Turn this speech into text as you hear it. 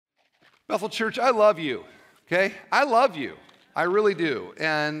Bethel Church, I love you, okay? I love you. I really do.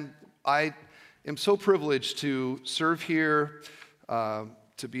 And I am so privileged to serve here,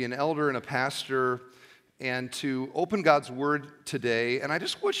 to be an elder and a pastor, and to open God's Word today. And I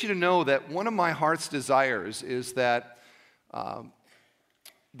just want you to know that one of my heart's desires is that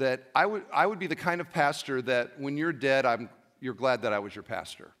that I would be the kind of pastor that when you're dead, you're glad that I was your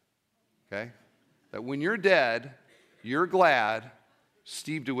pastor, okay? That when you're dead, you're glad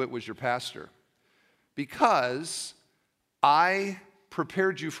Steve DeWitt was your pastor, because I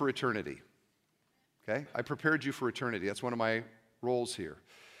prepared you for eternity, okay? I prepared you for eternity. That's one of my roles here.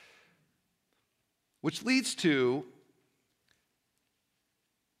 Which leads to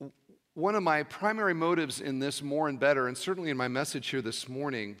one of my primary motives in this More and Better, and certainly in my message here this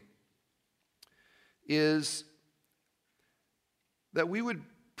morning, is that we would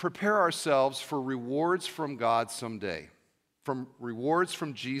prepare ourselves for rewards from God someday, from rewards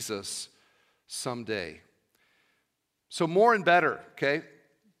from Jesus someday. So more and better, okay?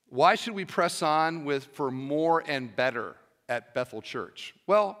 Why should we press on for more and better at Bethel Church?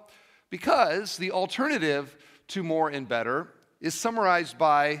 Well, because the alternative to more and better is summarized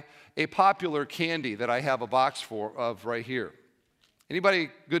by a popular candy that I have a box of right here.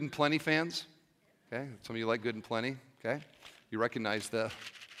 Anybody Good and Plenty fans? Okay, some of you like Good and Plenty, okay? You recognize the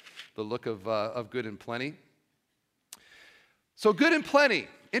look of Good and Plenty. So Good and Plenty,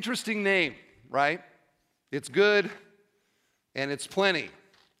 interesting name, right? It's good and it's plenty.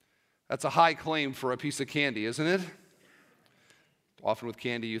 That's a high claim for a piece of candy, isn't it? Often with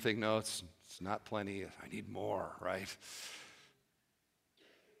candy you think, no, it's not plenty, I need more, right?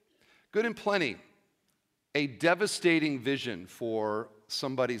 Good and plenty, a devastating vision for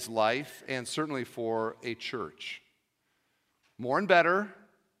somebody's life and certainly for a church. More and better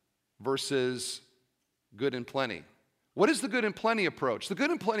versus good and plenty. What is the good and plenty approach? The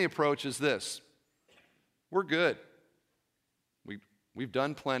good and plenty approach is this: we're good. We've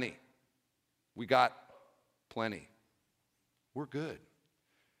done plenty. We got plenty. We're good.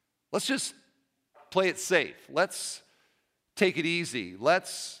 Let's just play it safe. Let's take it easy.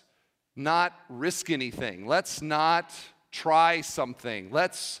 Let's not risk anything. Let's not try something.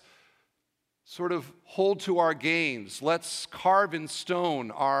 Let's sort of hold to our gains. Let's carve in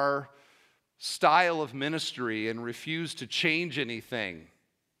stone our style of ministry and refuse to change anything.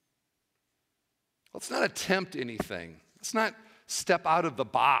 Let's not attempt anything. Let's not step out of the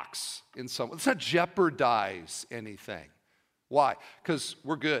box in some way. Let's not jeopardize anything. Why? Because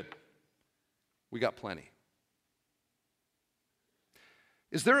we're good. We got plenty.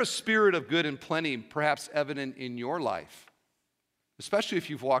 Is there a spirit of good and plenty perhaps evident in your life, especially if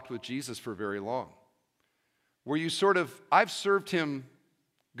you've walked with Jesus for very long, where you I've served him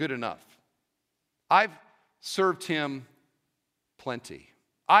good enough. I've served him plenty.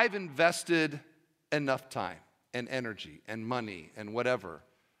 I've invested enough time and energy and money and whatever.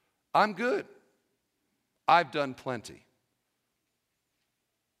 I'm good. I've done plenty.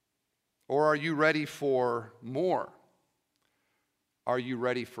 Or are you ready for more? Are you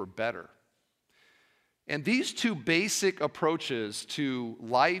ready for better? And these two basic approaches to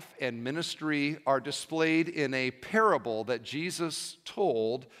life and ministry are displayed in a parable that Jesus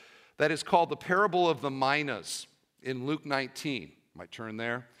told that is called the parable of the minas in Luke 19. Might turn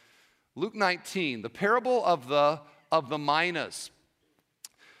there. Luke 19, the parable of the minas.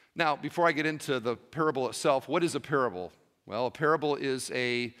 Now, before I get into the parable itself, what is a parable? Well, a parable is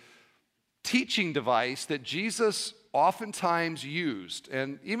a teaching device that Jesus oftentimes used,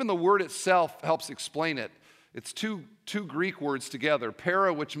 and even the word itself helps explain it. It's two Greek words together: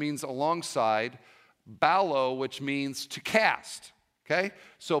 para, which means alongside, balo, which means to cast. Okay,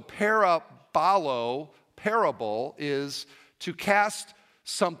 so parabolo, parable, is to cast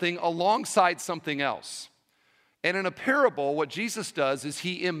something alongside something else. And in a parable, what Jesus does is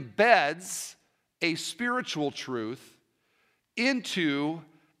he embeds a spiritual truth into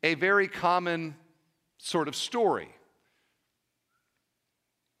a very common sort of story.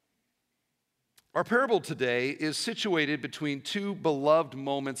 Our parable today is situated between two beloved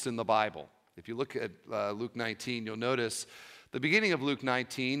moments in the Bible. If you look at Luke 19, you'll notice the beginning of Luke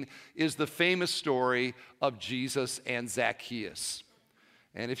 19 is the famous story of Jesus and Zacchaeus.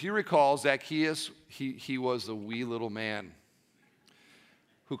 And if you recall, Zacchaeus, he was a wee little man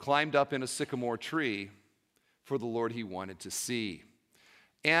who climbed up in a sycamore tree for the Lord he wanted to see.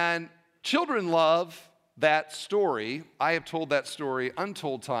 And children love that story. I have told that story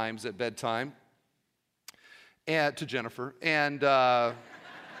untold times at bedtime and to Jennifer. And I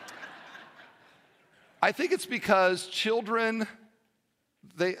think it's because children,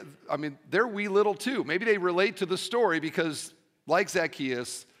 they're wee little too. Maybe they relate to the story because, like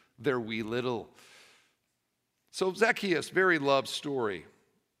Zacchaeus, their wee little. So Zacchaeus, very loved story.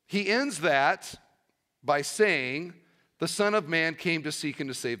 He ends that by saying, the Son of Man came to seek and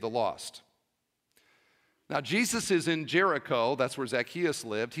to save the lost. Now, Jesus is in Jericho. That's where Zacchaeus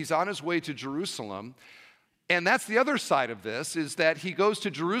lived. He's on his way to Jerusalem. And that's the other side of this, is that he goes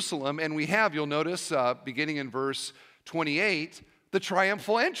to Jerusalem, and we have, you'll notice, beginning in verse 28, the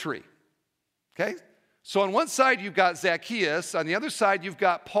triumphal entry. Okay? So on one side, you've got Zacchaeus. On the other side, you've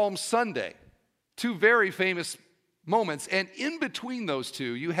got Palm Sunday. Two very famous moments. And in between those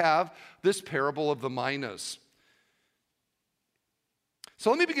two, you have this parable of the minas. So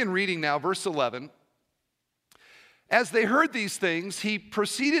let me begin reading now, verse 11. As they heard these things, he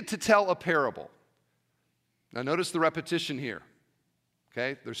proceeded to tell a parable. Now notice the repetition here.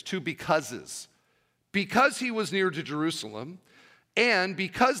 Okay? There's two becauses. Because he was near to Jerusalem, and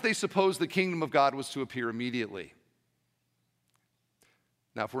because they supposed the kingdom of God was to appear immediately.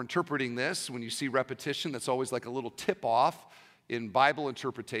 Now, if we're interpreting this, when you see repetition, that's always like a little tip-off in Bible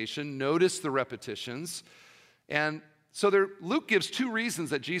interpretation. Notice the repetitions. And so Luke gives two reasons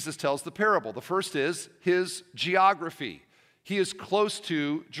that Jesus tells the parable. The first is his geography. He is close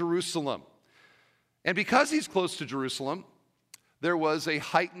to Jerusalem. And because he's close to Jerusalem, there was a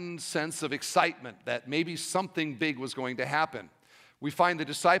heightened sense of excitement that maybe something big was going to happen. We find the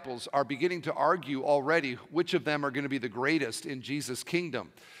disciples are beginning to argue already which of them are going to be the greatest in Jesus'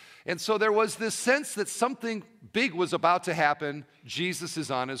 kingdom. And so there was this sense that something big was about to happen. Jesus is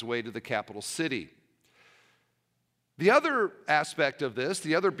on his way to the capital city. The other aspect of this,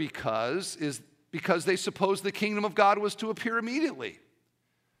 the other because, is because they supposed the kingdom of God was to appear immediately.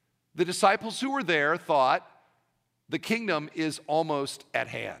 The disciples who were there thought the kingdom is almost at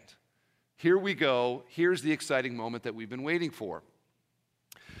hand. Here we go. Here's the exciting moment that we've been waiting for.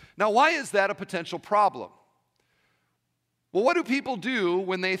 Now, why is that a potential problem? Well, what do people do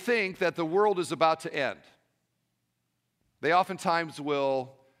when they think that the world is about to end? They oftentimes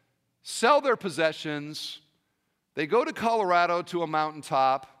will sell their possessions. They go to Colorado to a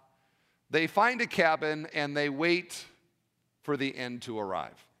mountaintop. They find a cabin, and they wait for the end to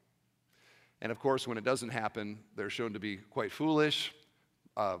arrive. And of course, when it doesn't happen, they're shown to be quite foolish.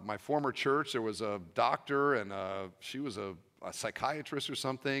 My former church, there was a doctor, and she was a psychiatrist or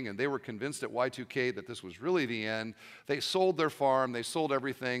something, and they were convinced at Y2K that this was really the end. They sold their farm, they sold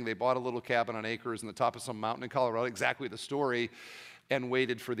everything, they bought a little cabin on acres on the top of some mountain in Colorado, exactly the story, and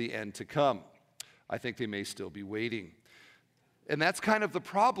waited for the end to come. I think they may still be waiting. And that's kind of the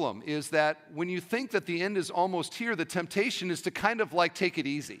problem, is that when you think that the end is almost here, the temptation is to kind of like take it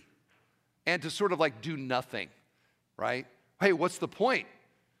easy and to sort of like do nothing, right? Hey, what's the point,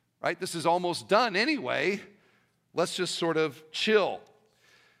 right? This is almost done anyway. Let's just sort of chill.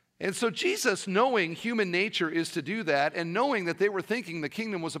 And so Jesus, knowing human nature is to do that, and knowing that they were thinking the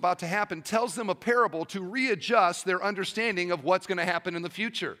kingdom was about to happen, tells them a parable to readjust their understanding of what's going to happen in the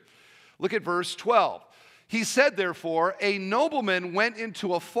future. Look at verse 12. He said, therefore, a nobleman went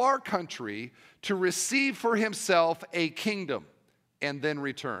into a far country to receive for himself a kingdom and then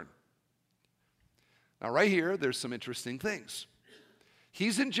return. Now, right here, there's some interesting things.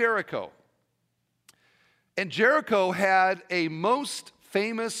 He's in Jericho. And Jericho had a most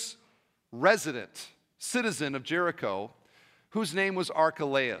famous citizen of Jericho, whose name was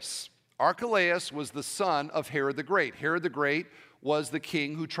Archelaus. Archelaus was the son of Herod the Great. Herod the Great was the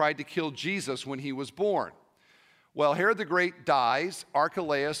king who tried to kill Jesus when he was born. Well, Herod the Great dies.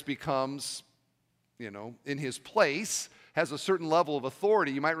 Archelaus becomes, in his place, has a certain level of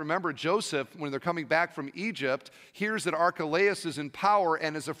authority. You might remember Joseph, when they're coming back from Egypt, hears that Archelaus is in power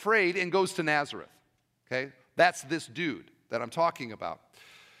and is afraid and goes to Nazareth. Okay? That's this dude that I'm talking about.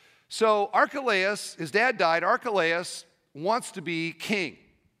 So Archelaus, his dad died. Archelaus wants to be king.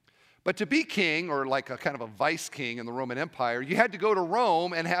 But to be king, or like a kind of a vice king in the Roman Empire, you had to go to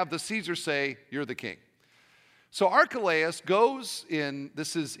Rome and have the Caesar say, you're the king. So Archelaus goes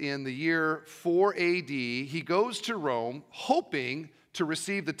this is in the year 4 AD, he goes to Rome hoping to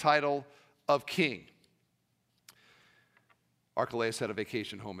receive the title of king. Archelaus had a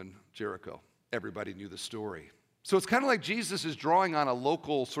vacation home in Jericho. Everybody knew the story. So it's kind of like Jesus is drawing on a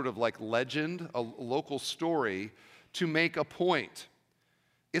local sort of like legend, a local story to make a point.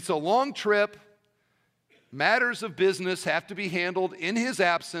 It's a long trip. Matters of business have to be handled in his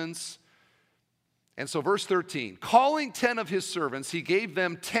absence. And so verse 13, calling 10 of his servants, he gave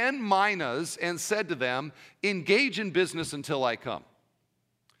them 10 minas and said to them, engage in business until I come.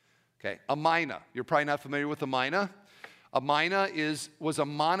 Okay, a mina. You're probably not familiar with a mina. A mina was a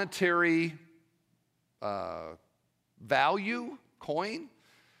monetary value, coin,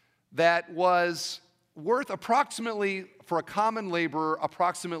 that was worth approximately, for a common laborer,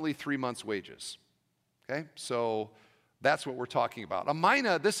 approximately 3 months' wages. Okay, so that's what we're talking about. A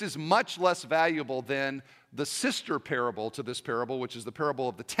mina, this is much less valuable than the sister parable to this parable, which is the parable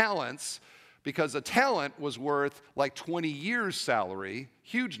of the talents, because a talent was worth like 20 years' salary,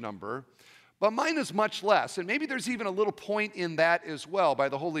 huge number, but mine is much less. And maybe there's even a little point in that as well by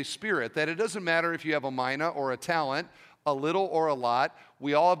the Holy Spirit, that it doesn't matter if you have a mina or a talent, a little or a lot,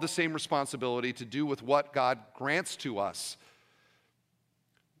 we all have the same responsibility to do with what God grants to us.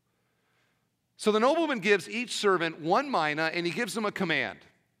 So the nobleman gives each servant 1 mina, and he gives them a command.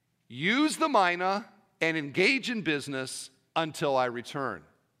 Use the mina and engage in business until I return.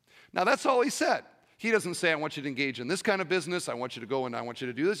 Now, that's all he said. He doesn't say, I want you to engage in this kind of business. I want you to go and I want you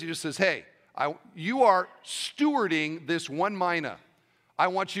to do this. He just says, hey, you are stewarding this 1 mina. I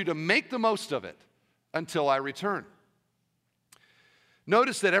want you to make the most of it until I return.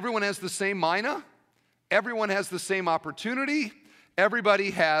 Notice that everyone has the same mina. Everyone has the same opportunity.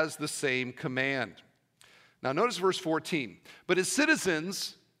 Everybody has the same command. Now, notice verse 14. But his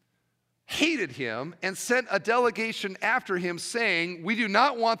citizens hated him and sent a delegation after him, saying, we do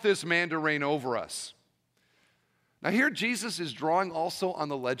not want this man to reign over us. Now here Jesus is drawing also on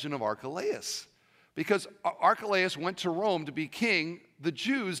the legend of Archelaus, because Archelaus went to Rome to be king. The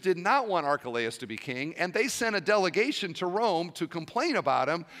Jews did not want Archelaus to be king, and they sent a delegation to Rome to complain about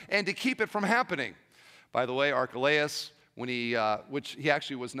him and to keep it from happening. By the way, Archelaus, when which he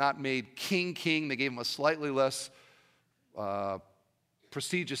actually was not made king, they gave him a slightly less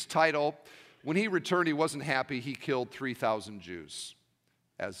prestigious title. When he returned, he wasn't happy. He killed 3,000 Jews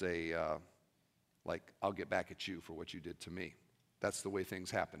as a, I'll get back at you for what you did to me. That's the way things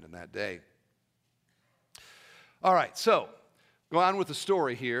happened in that day. All right, so go on with the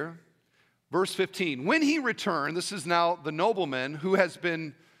story here. Verse 15, when he returned, this is now the nobleman who has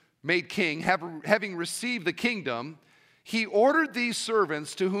been made king, having received the kingdom, he ordered these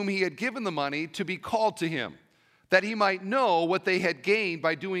servants to whom he had given the money to be called to him, that he might know what they had gained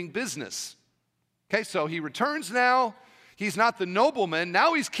by doing business. Okay, so he returns now. He's not the nobleman,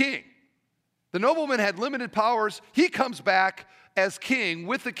 now he's king. The nobleman had limited powers. He comes back as king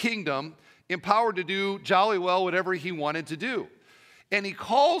with the kingdom, empowered to do jolly well whatever he wanted to do. And he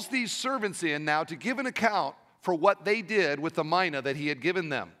calls these servants in now to give an account for what they did with the mina that he had given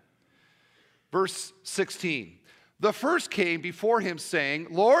them. Verse 16, the first came before him saying,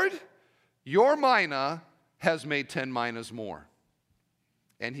 Lord, your mina has made 10 minas more.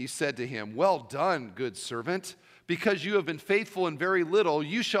 And he said to him, well done, good servant. Because you have been faithful in very little,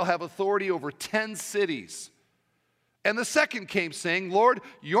 you shall have authority over 10 cities. And the second came saying, Lord,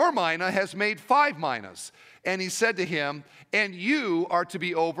 your mina has made 5 minas. And he said to him, and you are to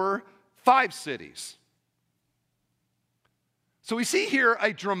be over 5 cities. So we see here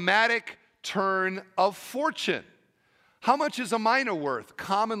a dramatic turn of fortune. How much is a mina worth?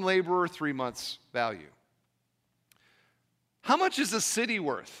 Common laborer, 3 months' value. How much is a city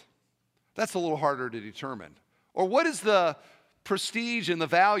worth? That's a little harder to determine. Or what is the prestige and the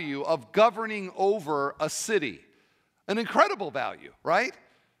value of governing over a city? An incredible value, right?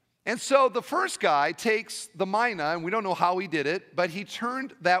 And so the first guy takes the mina, and we don't know how he did it, but he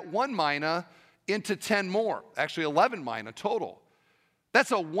turned that 1 mina into 10 more, actually 11 mina total.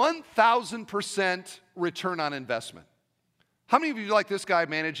 That's a 1,000% return on investment. How many of you like this guy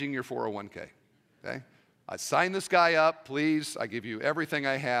managing your 401k? Okay? I sign this guy up, please. I give you everything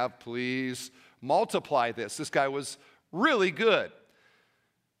I have, please. Multiply this. This guy was really good.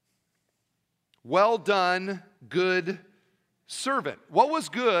 Well done, good servant. What was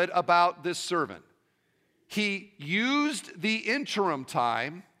good about this servant? He used the interim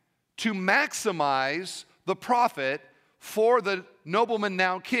time to maximize the profit for the nobleman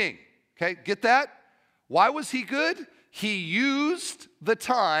now king. Okay, get that? Why was he good? He used the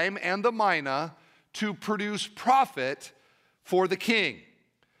time and the mina to produce profit for the king.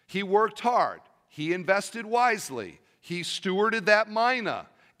 He worked hard. He invested wisely. He stewarded that mina,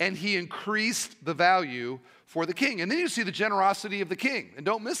 and he increased the value for the king. And then you see the generosity of the king. And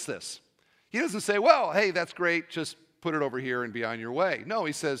don't miss this. He doesn't say, well, hey, that's great. Just put it over here and be on your way. No,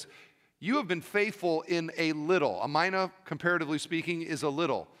 he says, you have been faithful in a little. A mina, comparatively speaking, is a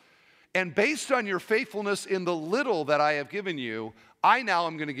little. And based on your faithfulness in the little that I have given you, I now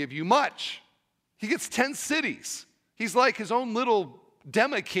am going to give you much. He gets 10 cities. He's like his own little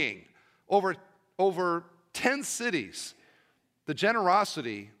demi-king over 10 cities. The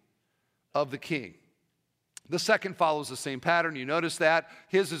generosity of the king. The second follows the same pattern. You notice that.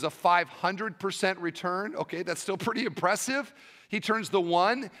 His is a 500% return. Okay, that's still pretty impressive. He turns the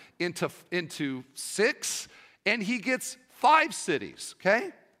 1 into 6, and he gets 5 cities. Okay?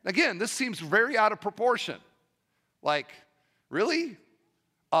 Again, this seems very out of proportion. Like, really?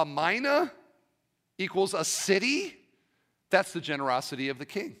 A mina equals a city? That's the generosity of the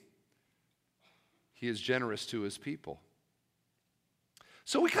king. He is generous to his people.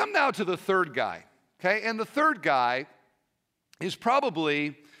 So we come now to the third guy, okay? And the third guy is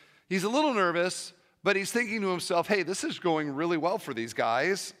probably, he's a little nervous, but he's thinking to himself, hey, this is going really well for these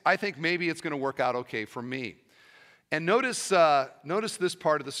guys. I think maybe it's going to work out okay for me. And notice this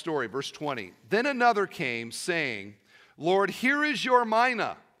part of the story, verse 20. Then another came, saying, Lord, here is your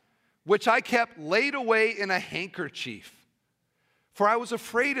mina, which I kept laid away in a handkerchief. For I was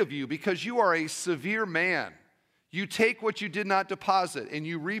afraid of you, because you are a severe man. You take what you did not deposit, and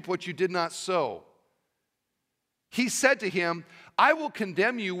you reap what you did not sow. He said to him, I will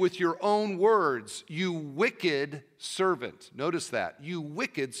condemn you with your own words, you wicked servant. Notice that, you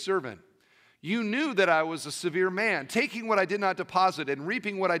wicked servant. You knew that I was a severe man, taking what I did not deposit and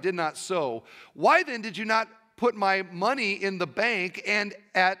reaping what I did not sow. Why then did you not put my money in the bank, and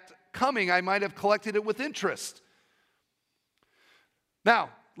at coming I might have collected it with interest? Now,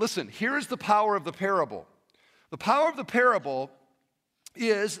 listen, here is the power of the parable. The power of the parable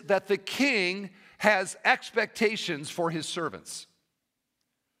is that the king has expectations for his servants.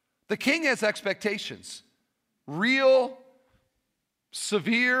 The king has expectations, real,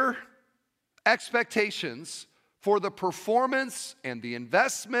 severe expectations for the performance and the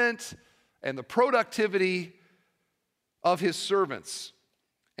investment and the productivity of his servants.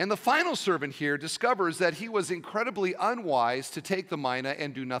 And the final servant here discovers that he was incredibly unwise to take the mina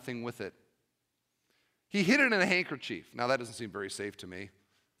and do nothing with it. He hid it in a handkerchief. Now that doesn't seem very safe to me.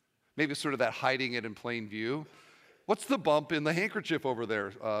 Maybe sort of that hiding it in plain view. What's the bump in the handkerchief over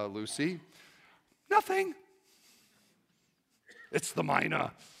there, Lucy? Nothing. It's the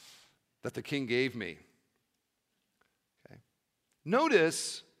mina that the king gave me. Okay.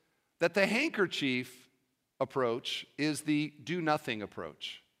 Notice that the handkerchief approach is the do-nothing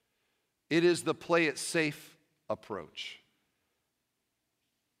approach. It is the play-it-safe approach.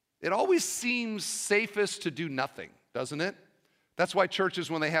 It always seems safest to do nothing, doesn't it? That's why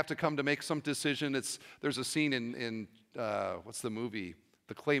churches, when they have to come to make some decision, there's a scene in what's the movie?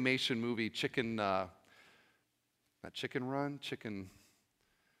 The claymation movie, not Chicken Run, can't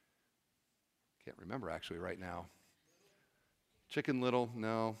remember actually right now. Chicken Little,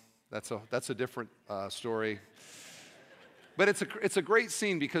 no, that's a different story. But it's a great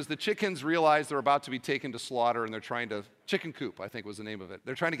scene because the chickens realize they're about to be taken to slaughter, and they're trying to, chicken coop, I think was the name of it.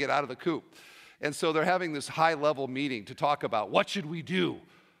 They're trying to get out of the coop. And so they're having this high-level meeting to talk about what should we do.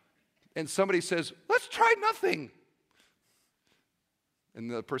 And somebody says, let's try nothing. And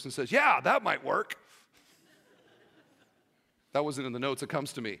the person says, yeah, that might work. That wasn't in the notes. It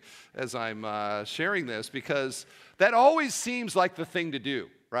comes to me as I'm sharing this because that always seems like the thing to do,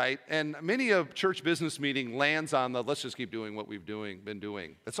 right? And many a church business meeting lands on the let's just keep doing what we've been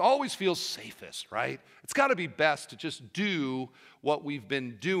doing. It always feels safest, right? It's got to be best to just do what we've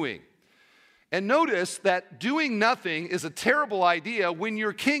been doing. And notice that doing nothing is a terrible idea when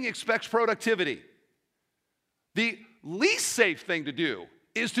your king expects productivity. The least safe thing to do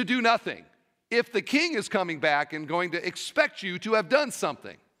is to do nothing if the king is coming back and going to expect you to have done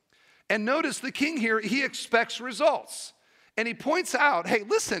something. And notice the king here, he expects results. And he points out, hey,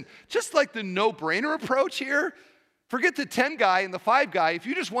 listen, just like the no-brainer approach here, forget the 10 guy and the 5 guy. If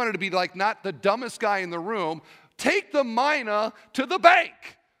you just wanted to be like not the dumbest guy in the room, take the mina to the bank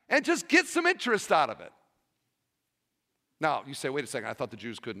and just get some interest out of it. Now, you say, wait a second, I thought the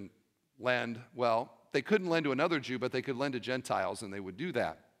Jews couldn't lend. Well, they couldn't lend to another Jew, but they could lend to Gentiles, and they would do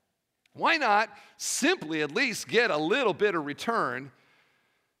that. Why not simply at least get a little bit of return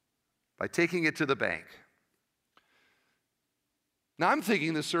by taking it to the bank? Now, I'm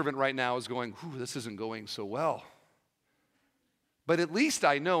thinking the servant right now is going, this isn't going so well. But at least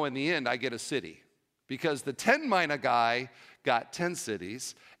I know in the end I get a city, because the 10 mina guy got 10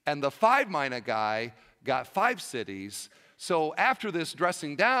 cities, and the 5 mina guy got 5 cities. So after this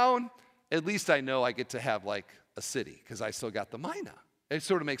dressing down, at least I know I get to have like a city, because I still got the mina. It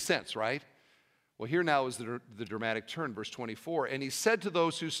sort of makes sense, right? Well, here now is the dramatic turn, verse 24. And he said to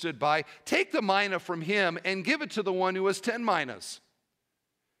those who stood by, take the mina from him and give it to the one who has 10 minas.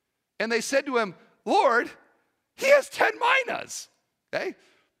 And they said to him, Lord, he has 10 minas. Okay?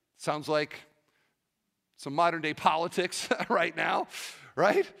 Sounds like some modern day politics right now,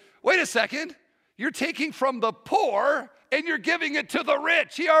 right? Wait a second. You're taking from the poor and you're giving it to the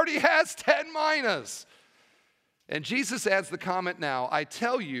rich. He already has 10 minas. And Jesus adds the comment now, I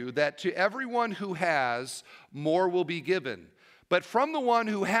tell you that to everyone who has, more will be given. But from the one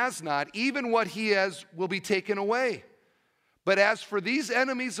who has not, even what he has will be taken away. But as for these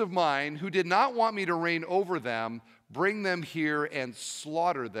enemies of mine who did not want me to reign over them, bring them here and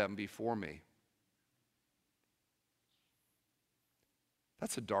slaughter them before me.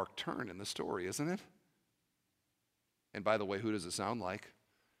 That's a dark turn in the story, isn't it? And by the way, who does it sound like?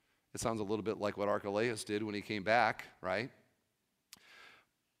 It sounds a little bit like what Archelaus did when he came back, right?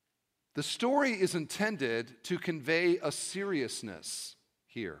 The story is intended to convey a seriousness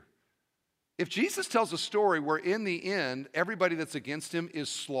here. If Jesus tells a story where in the end, everybody that's against him is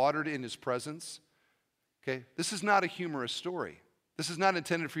slaughtered in his presence, okay, this is not a humorous story. This is not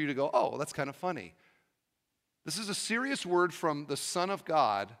intended for you to go, oh, well, that's kind of funny. This is a serious word from the Son of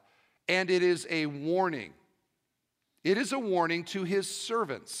God, and it is a warning. It is a warning to his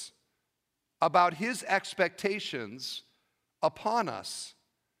servants about his expectations upon us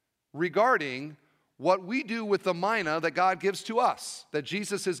regarding what we do with the mina that God gives to us, that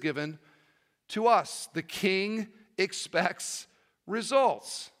Jesus has given to us. The king expects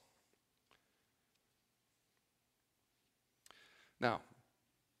results. Now,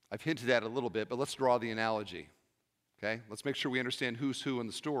 I've hinted at it a little bit, but let's draw the analogy, okay? Let's make sure we understand who's who in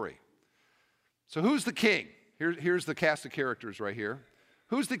the story. So who's the king? Here's the cast of characters right here.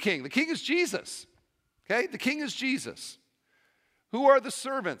 Who's the king? The king is Jesus, okay? The king is Jesus. Who are the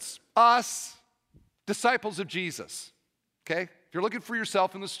servants? Us, disciples of Jesus, okay? If you're looking for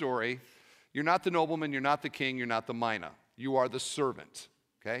yourself in the story, you're not the nobleman, you're not the king, you're not the mina. You are the servant,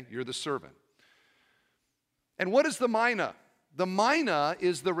 okay? You're the servant. And what is the mina? The mina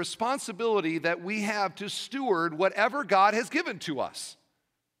is the responsibility that we have to steward whatever God has given to us,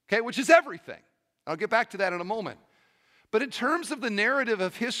 okay, which is everything. I'll get back to that in a moment. But in terms of the narrative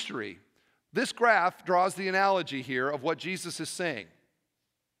of history, this graph draws the analogy here of what Jesus is saying,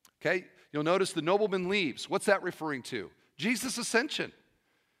 okay? You'll notice the nobleman leaves. What's that referring to? Jesus' ascension.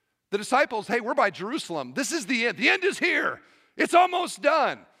 The disciples, hey, we're by Jerusalem. This is the end. The end is here. It's almost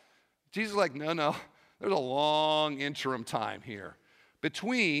done. Jesus is like, no. There's a long interim time here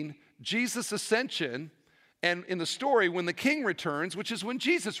between Jesus' ascension and in the story when the king returns, which is when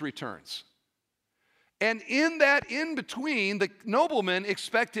Jesus returns. And in that in-between, the nobleman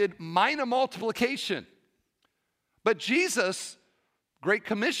expected mina multiplication. But Jesus' great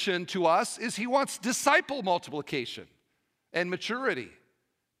commission to us is he wants disciple multiplication and maturity.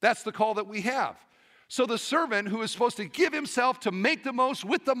 That's the call that we have. So the servant who is supposed to give himself to make the most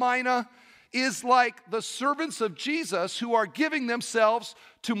with the mina is like the servants of Jesus who are giving themselves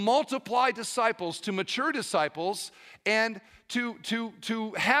to multiply disciples, to mature disciples, and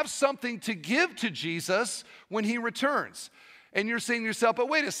to have something to give to Jesus when he returns. And you're saying to yourself, but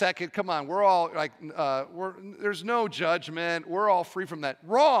wait a second, come on, we're all like, there's no judgment, we're all free from that.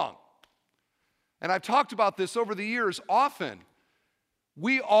 Wrong. And I've talked about this over the years often.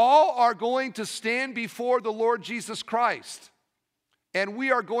 We all are going to stand before the Lord Jesus Christ, and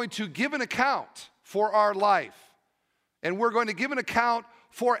we are going to give an account for our life. And we're going to give an account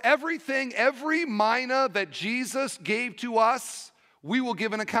for everything, every mina that Jesus gave to us, we will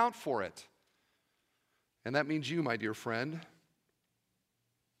give an account for it. And that means you, my dear friend.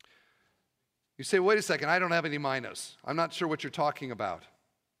 You say, wait a second, I don't have any minas. I'm not sure what you're talking about.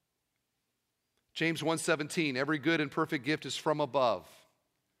 James 1:17, every good and perfect gift is from above.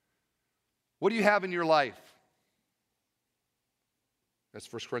 What do you have in your life?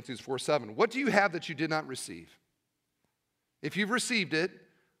 That's 1 Corinthians 4:7. What do you have that you did not receive? If you've received it,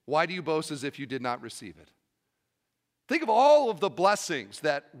 why do you boast as if you did not receive it? Think of all of the blessings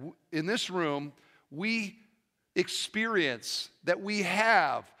that in this room we experience, that we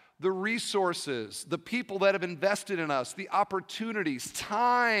have, the resources, the people that have invested in us, the opportunities,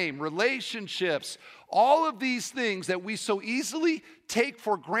 time, relationships, all of these things that we so easily take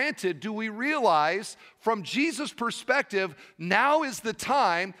for granted. Do we realize from Jesus' perspective, now is the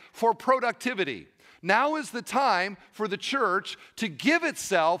time for productivity? Now is the time for the church to give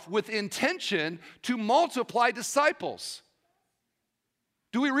itself with intention to multiply disciples.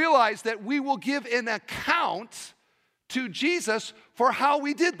 Do we realize that we will give an account to Jesus for how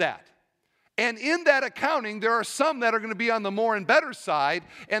we did that? And in that accounting, there are some that are going to be on the more and better side,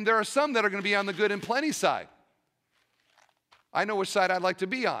 and there are some that are going to be on the good and plenty side. I know which side I'd like to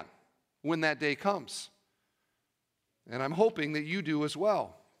be on when that day comes. And I'm hoping that you do as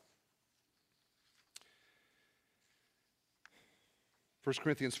well. 1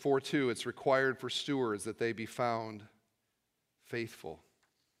 Corinthians 4:2, it's required for stewards that they be found faithful.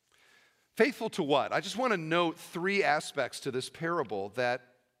 Faithful to what? I just want to note three aspects to this parable that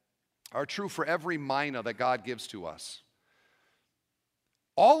are true for every mina that God gives to us.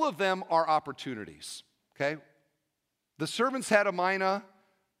 All of them are opportunities, okay? The servants had a mina.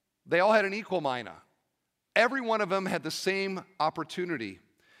 They all had an equal mina. Every one of them had the same opportunity.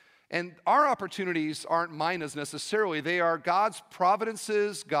 And our opportunities aren't minas necessarily. They are God's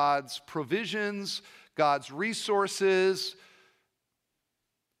providences, God's provisions, God's resources.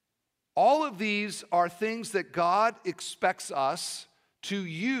 All of these are things that God expects us to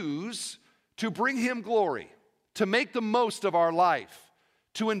use to bring Him glory, to make the most of our life,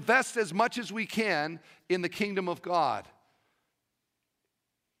 to invest as much as we can in the kingdom of God.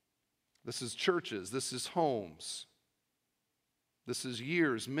 This is churches, this is homes, this is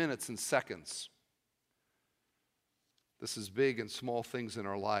years, minutes, and seconds. This is big and small things in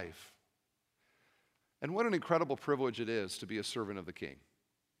our life. And what an incredible privilege it is to be a servant of the King.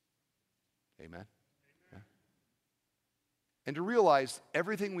 Amen? Yeah. And to realize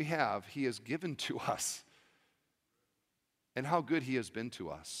everything we have, He has given to us, and how good He has been to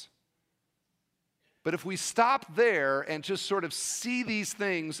us. But if we stop there and just sort of see these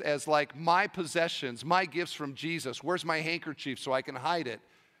things as like my possessions, my gifts from Jesus, where's my handkerchief so I can hide it,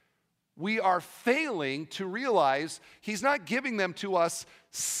 we are failing to realize He's not giving them to us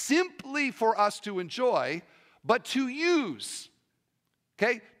simply for us to enjoy, but to use,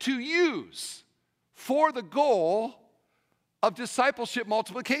 okay? To use for the goal of discipleship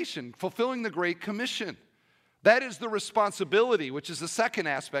multiplication, fulfilling the Great Commission. That is the responsibility, which is the second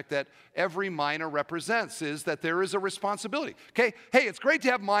aspect that every mina represents, is that there is a responsibility. Okay, hey, it's great to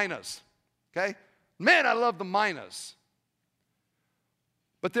have minas. Okay, man, I love the minas.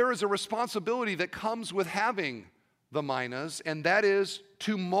 But there is a responsibility that comes with having the minas, and that is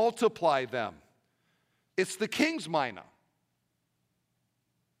to multiply them. It's the King's mina.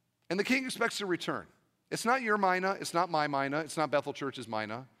 And the King expects a return. It's not your mina, it's not my mina, it's not Bethel Church's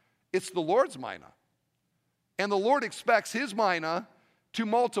mina. It's the Lord's mina. And the Lord expects His mina to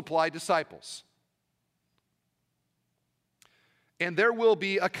multiply disciples. And there will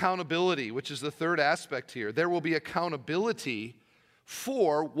be accountability, which is the third aspect here. There will be accountability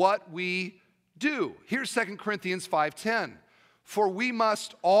for what we do. Here's 2 Corinthians 5:10. For we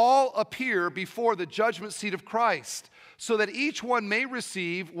must all appear before the judgment seat of Christ, so that each one may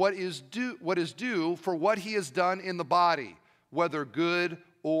receive what is due for what he has done in the body, whether good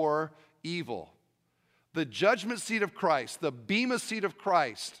or evil. The judgment seat of Christ, the bema seat of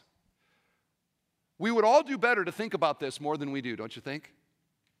Christ. We would all do better to think about this more than we do, don't you think?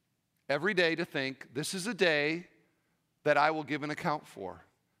 Every day to think, this is a day that I will give an account for.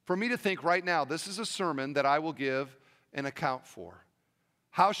 For me to think right now, this is a sermon that I will give an account for.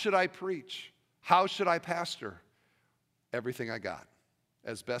 How should I preach? How should I pastor? Everything I got,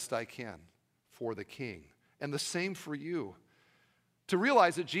 as best I can, for the King. And the same for you. To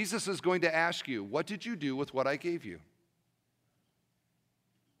realize that Jesus is going to ask you, what did you do with what I gave you?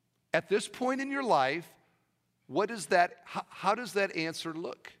 At this point in your life, how does that answer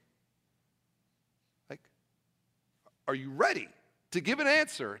look? Like, are you ready to give an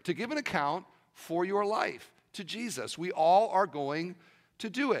answer, to give an account for your life to Jesus? We all are going to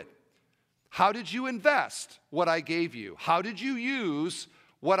do it. How did you invest what I gave you? How did you use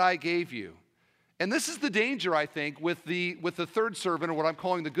what I gave you? And this is the danger, I think, with the third servant, or what I'm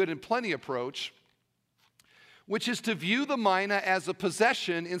calling the good and plenty approach, which is to view the mina as a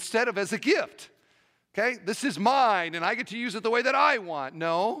possession instead of as a gift. Okay? This is mine, and I get to use it the way that I want.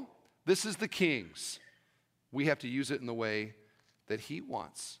 No, this is the King's. We have to use it in the way that He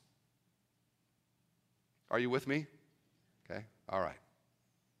wants. Are you with me? Okay? All right.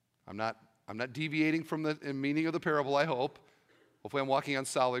 I'm not deviating from the meaning of the parable, I hope. Hopefully I'm walking on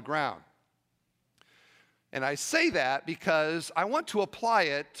solid ground. And I say that because I want to apply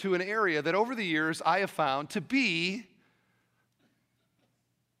it to an area that over the years I have found to be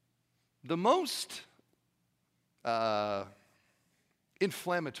the most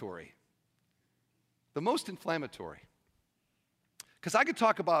inflammatory. The most inflammatory. Because I could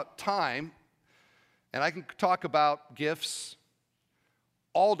talk about time, and I can talk about gifts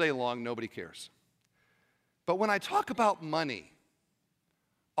all day long, nobody cares. But when I talk about money,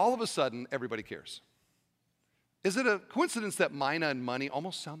 all of a sudden, everybody cares. Is it a coincidence that mina and money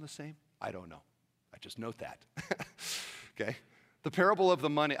almost sound the same? I don't know. I just note that. Okay? The parable of the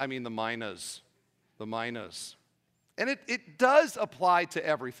minas. And it does apply to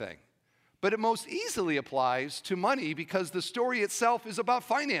everything. But it most easily applies to money because the story itself is about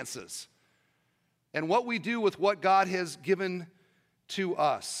finances and what we do with what God has given to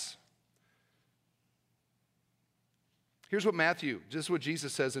us. Here's what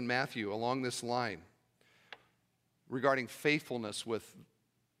Jesus says in Matthew along this line regarding faithfulness with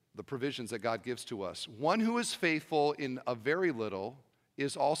the provisions that God gives to us. One who is faithful in a very little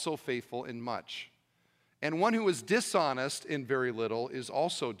is also faithful in much. And one who is dishonest in very little is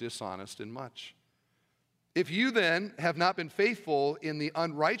also dishonest in much. If you then have not been faithful in the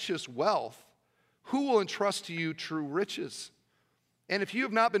unrighteous wealth, who will entrust to you true riches? And if you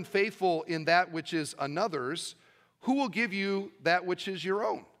have not been faithful in that which is another's, who will give you that which is your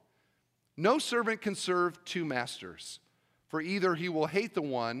own? No servant can serve two masters, for either he will hate the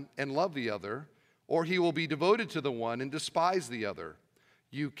one and love the other, or he will be devoted to the one and despise the other.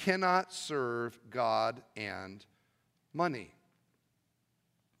 You cannot serve God and money.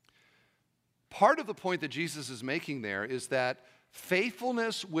 Part of the point that Jesus is making there is that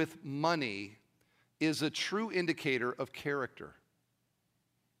faithfulness with money is a true indicator of character.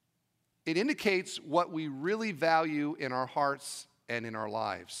 It indicates what we really value in our hearts and in our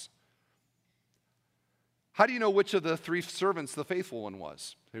lives. How do you know which of the three servants the faithful one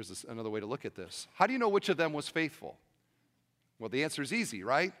was? Here's another way to look at this. How do you know which of them was faithful? Well, the answer is easy,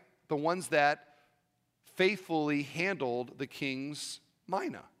 right? The ones that faithfully handled the king's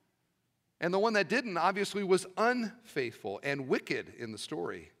mina. And the one that didn't, obviously, was unfaithful and wicked in the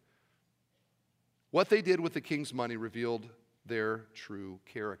story. What they did with the king's money revealed their true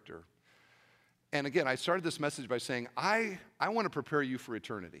character. And again, I started this message by saying, I want to prepare you for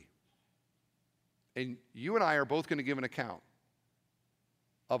eternity. And you and I are both going to give an account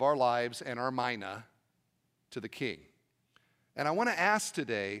of our lives and our mina to the king. And I want to ask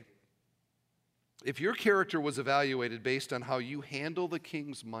today, if your character was evaluated based on how you handle the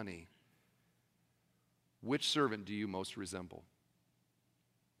king's money, which servant do you most resemble?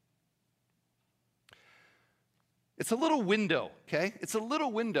 It's a little window, okay? It's a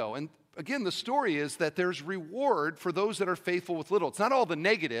little window. And again, the story is that there's reward for those that are faithful with little. It's not all the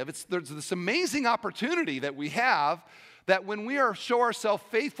negative. There's this amazing opportunity that we have that when we show ourselves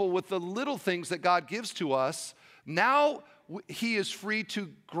faithful with the little things that God gives to us, now He is free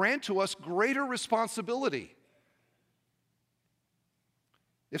to grant to us greater responsibility.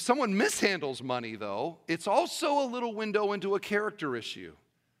 If someone mishandles money, though, it's also a little window into a character issue.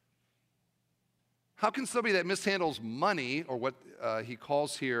 How can somebody that mishandles money, or what he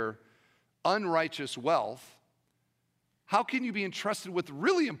calls here unrighteous wealth, how can you be entrusted with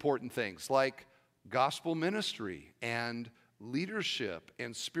really important things like gospel ministry and leadership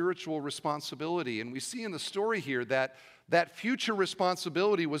and spiritual responsibility? And we see in the story here that that future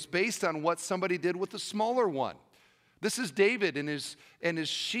responsibility was based on what somebody did with the smaller one. This is David and his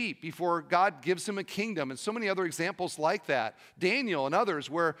sheep before God gives him a kingdom, and so many other examples like that. Daniel and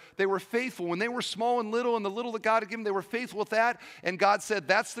others where they were faithful. When they were small and the little that God had given, they were faithful with that, and God said,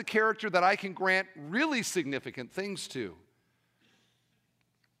 that's the character that I can grant really significant things to.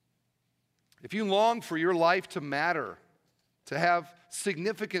 If you long for your life to matter, to have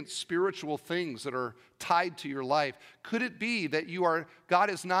significant spiritual things that are tied to your life, could it be that God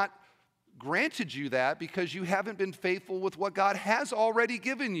has not granted you that because you haven't been faithful with what God has already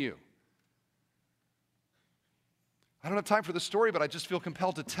given you? I don't have time for the story, but I just feel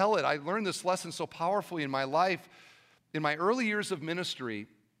compelled to tell it. I learned this lesson so powerfully in my life. In my early years of ministry,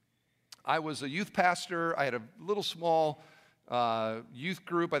 I was a youth pastor. I had a little small youth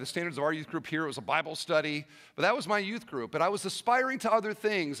group. By the standards of our youth group here, it was a Bible study. But that was my youth group. But I was aspiring to other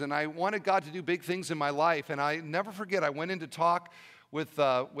things, and I wanted God to do big things in my life. And I never forget, I went in to talk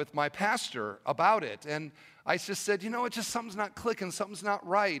with my pastor about it. And I just said, something's not clicking, something's not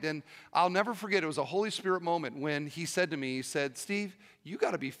right. And I'll never forget, it was a Holy Spirit moment when he said to me, Steve, you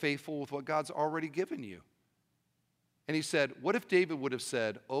got to be faithful with what God's already given you. And he said, what if David would have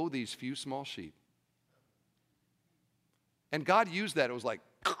said, oh, these few small sheep? And God used that. It was like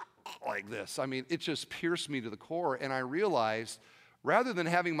this. I mean, it just pierced me to the core. And I realized, rather than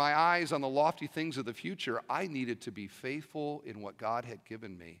having my eyes on the lofty things of the future, I needed to be faithful in what God had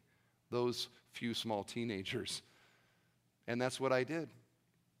given me, those few small teenagers. And that's what I did.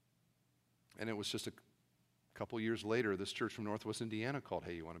 And it was just a couple years later, this church from Northwest Indiana called,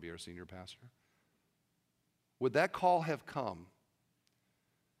 hey, you want to be our senior pastor? Would that call have come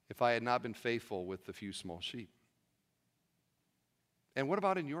if I had not been faithful with the few small sheep? And what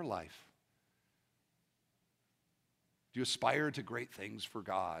about in your life? Do you aspire to great things for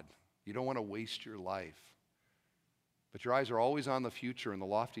God? You don't want to waste your life. But your eyes are always on the future and the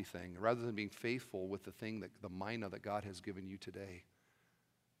lofty thing, rather than being faithful with the mina that God has given you today.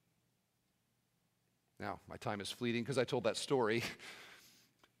 Now, my time is fleeting because I told that story.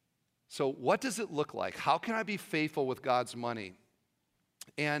 So what does it look like? How can I be faithful with God's money?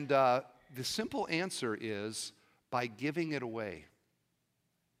 And the simple answer is by giving it away.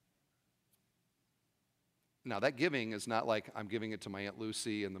 Now, that giving is not like I'm giving it to my Aunt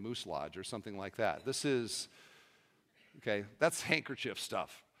Lucy in the Moose Lodge or something like that. This is, that's handkerchief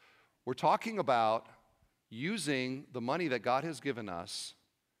stuff. We're talking about using the money that God has given us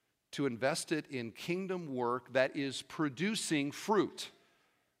to invest it in kingdom work that is producing fruit,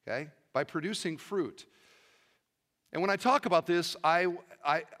 okay? By producing fruit. And when I talk about this, I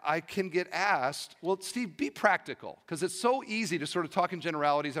can get asked, well, Steve, be practical, because it's so easy to sort of talk in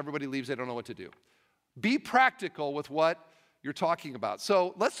generalities. Everybody leaves, they don't know what to do. Be practical with what you're talking about.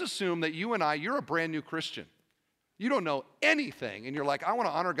 So let's assume that you and you're a brand new Christian. You don't know anything, and you're like, I want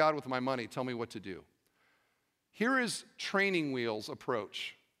to honor God with my money. Tell me what to do. Here is Training Wheel's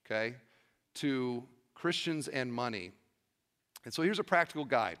approach, okay, to Christians and money. And so here's a practical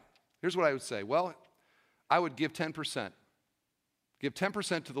guide. Here's what I would say. Well, I would give 10%. Give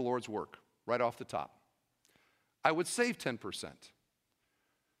 10% to the Lord's work right off the top. I would save 10%.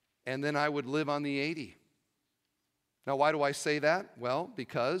 And then I would live on the 80. Now, why do I say that? Well,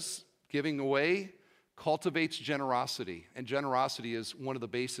 because giving away cultivates generosity, and generosity is one of the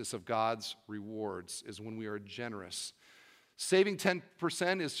basis of God's rewards, is when we are generous. Saving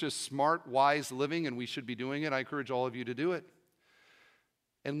 10% is just smart, wise living, and we should be doing it. I encourage all of you to do it.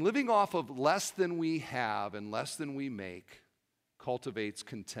 And living off of less than we have and less than we make cultivates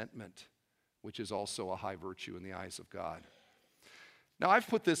contentment, which is also a high virtue in the eyes of God. Now, I've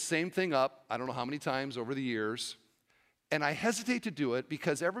put this same thing up, I don't know how many times over the years, and I hesitate to do it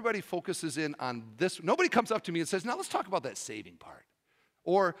because everybody focuses in on this. Nobody comes up to me and says, now let's talk about that saving part.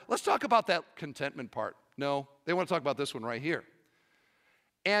 Or let's talk about that contentment part. No, they want to talk about this one right here.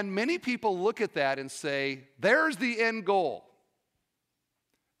 And many people look at that and say, there's the end goal.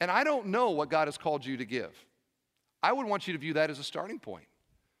 And I don't know what God has called you to give. I would want you to view that as a starting point.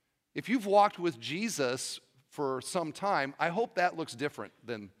 If you've walked with Jesus for some time, I hope that looks different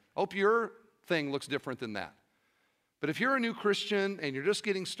I hope your thing looks different than that. But if you're a new Christian and you're just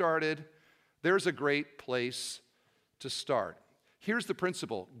getting started, there's a great place to start. Here's the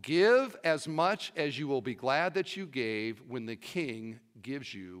principle. Give as much as you will be glad that you gave when the King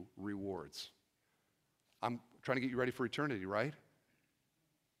gives you rewards. I'm trying to get you ready for eternity, right?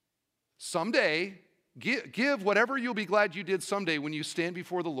 Someday, give whatever you'll be glad you did someday when you stand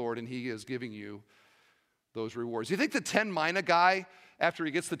before the Lord and He is giving you those rewards. You think the 10 mina guy, after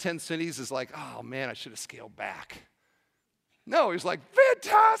he gets the 10 cities, is like, oh man, I should have scaled back. No, he's like,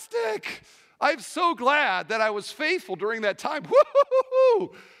 fantastic. I'm so glad that I was faithful during that time.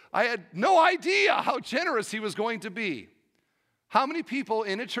 Woo-hoo-hoo-hoo. I had no idea how generous he was going to be. How many people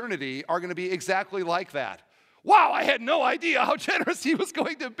in eternity are going to be exactly like that? Wow, I had no idea how generous he was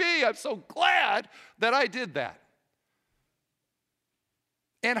going to be. I'm so glad that I did that.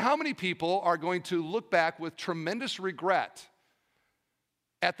 And how many people are going to look back with tremendous regret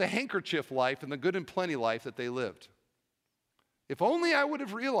at the handkerchief life and the good and plenty life that they lived? If only I would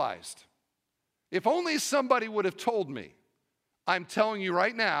have realized. If only somebody would have told me. I'm telling you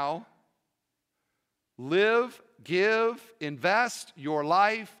right now, live, give, invest your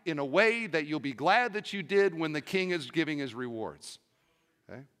life in a way that you'll be glad that you did when the King is giving His rewards.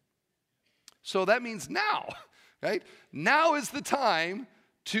 Okay? So that means now, right? Now is the time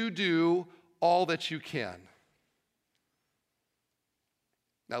to do all that you can.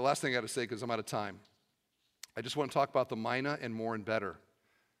 Now, last thing I got to say, because I'm out of time. I just want to talk about the mina and more and better.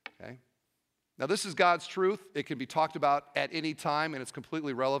 Okay? Now, this is God's truth. It can be talked about at any time, and it's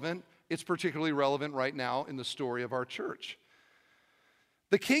completely relevant. It's particularly relevant right now in the story of our church.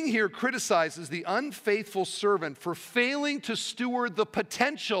 The king here criticizes the unfaithful servant for failing to steward the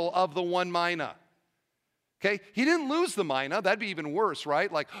potential of the one mina. Okay? He didn't lose the mina. That'd be even worse,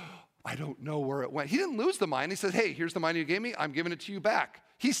 right? Like, oh, I don't know where it went. He didn't lose the mina. He says, hey, here's the mina you gave me. I'm giving it to you back.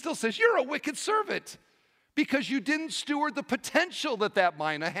 He still says, you're a wicked servant because you didn't steward the potential that that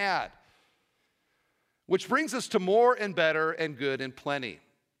mina had. Which brings us to more and better and good and plenty.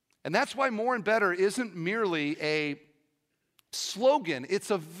 And that's why more and better isn't merely a slogan. It's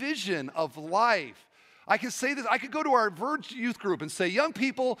a vision of life. I can say this. I could go to our Verge youth group and say, young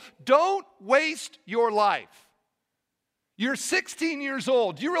people, don't waste your life. You're 16 years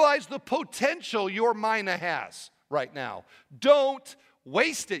old. Do you realize the potential your mina has right now? Don't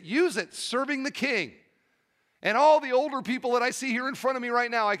waste it. Use it serving the King. And all the older people that I see here in front of me right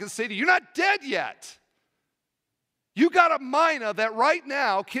now, I can say to you, you're not dead yet. You got a mina that right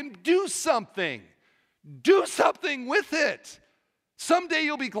now can do something. Do something with it. Someday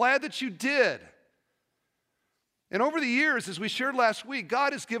you'll be glad that you did. And over the years, as we shared last week,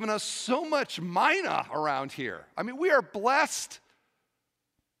 God has given us so much mina around here. I mean, we are blessed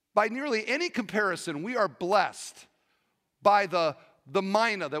by nearly any comparison. We are blessed by the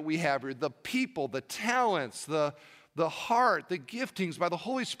mina that we have here, the people, the talents, the heart, the giftings, by the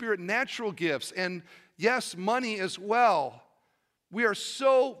Holy Spirit, natural gifts, and yes, money as well. We are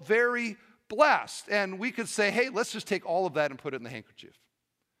so very blessed. And we could say, hey, let's just take all of that and put it in the handkerchief.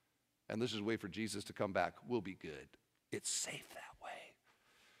 and let's just wait for Jesus to come back. We'll be good. It's safe that way.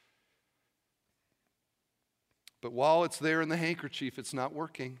 But while it's there in the handkerchief, it's not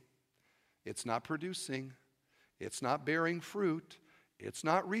working. It's not producing. It's not bearing fruit. It's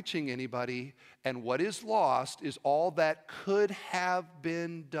not reaching anybody. And what is lost is all that could have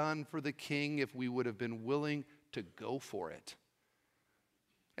been done for the king if we would have been willing to go for it.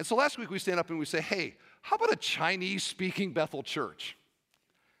 And so last week we stand up and we say, hey, how about a Chinese-speaking Bethel church?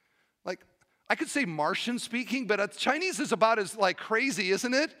 Like, I could say Martian-speaking, but Chinese is about as like crazy,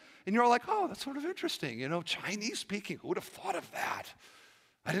 isn't it? And you're all like, oh, that's sort of interesting. You know, Chinese-speaking, who would have thought of that?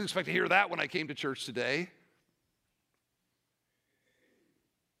 I didn't expect to hear that when I came to church today.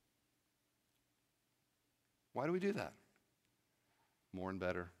 Why do we do that? More and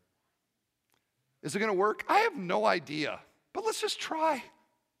better. Is it going to work? I have no idea, but let's just try.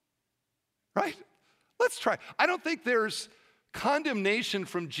 Right? Let's try. I don't think there's condemnation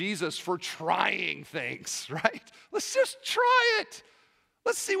from Jesus for trying things, right? Let's just try it.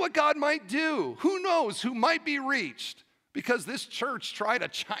 Let's see what God might do. Who knows who might be reached because this church tried a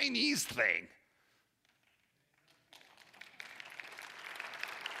Chinese thing.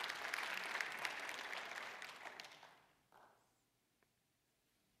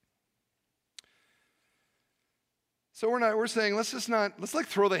 So we're saying let's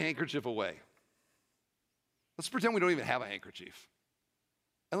throw the handkerchief away. Let's pretend we don't even have a handkerchief.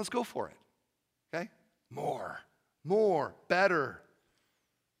 And let's go for it. Okay? More, better.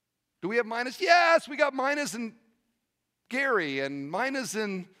 Do we have Minas? Yes, we got Minas in Gary and Minas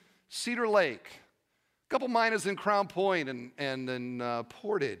in Cedar Lake. A couple Minas in Crown Point and in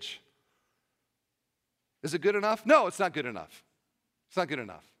Portage. Is it good enough? No, it's not good enough. It's not good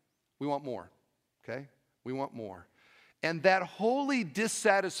enough. We want more. Okay? We want more. And that holy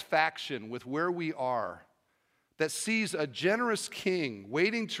dissatisfaction with where we are, that sees a generous king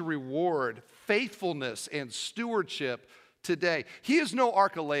waiting to reward faithfulness and stewardship today. He is no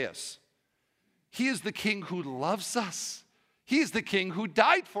Archelaus. He is the king who loves us. He is the king who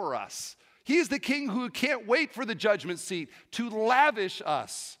died for us. He is the king who can't wait for the judgment seat to lavish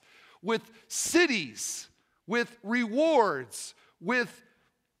us with cities, with rewards, with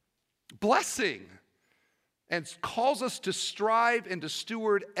blessing, and calls us to strive and to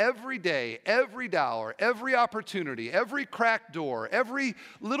steward every day, every dollar, every opportunity, every cracked door, every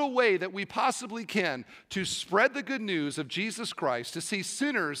little way that we possibly can to spread the good news of Jesus Christ, to see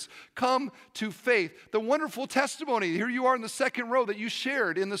sinners come to faith. The wonderful testimony, here you are in the second row that you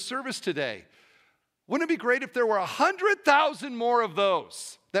shared in the service today. Wouldn't it be great if there were 100,000 more of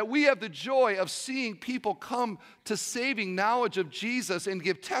those, that we have the joy of seeing people come to saving knowledge of Jesus and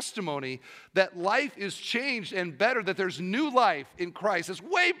give testimony that life is changed and better, that there's new life in Christ. It's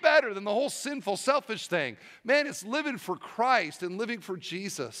way better than the whole sinful, selfish thing. Man, it's living for Christ and living for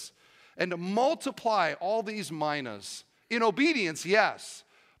Jesus. And to multiply all these minas in obedience, yes,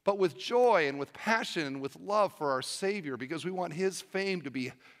 but with joy and with passion and with love for our Savior, because we want His fame to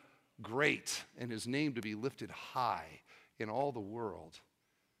be great and His name to be lifted high in all the world.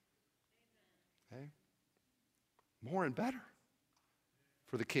 Okay? More and better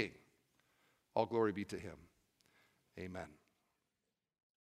for the King. All glory be to Him. Amen.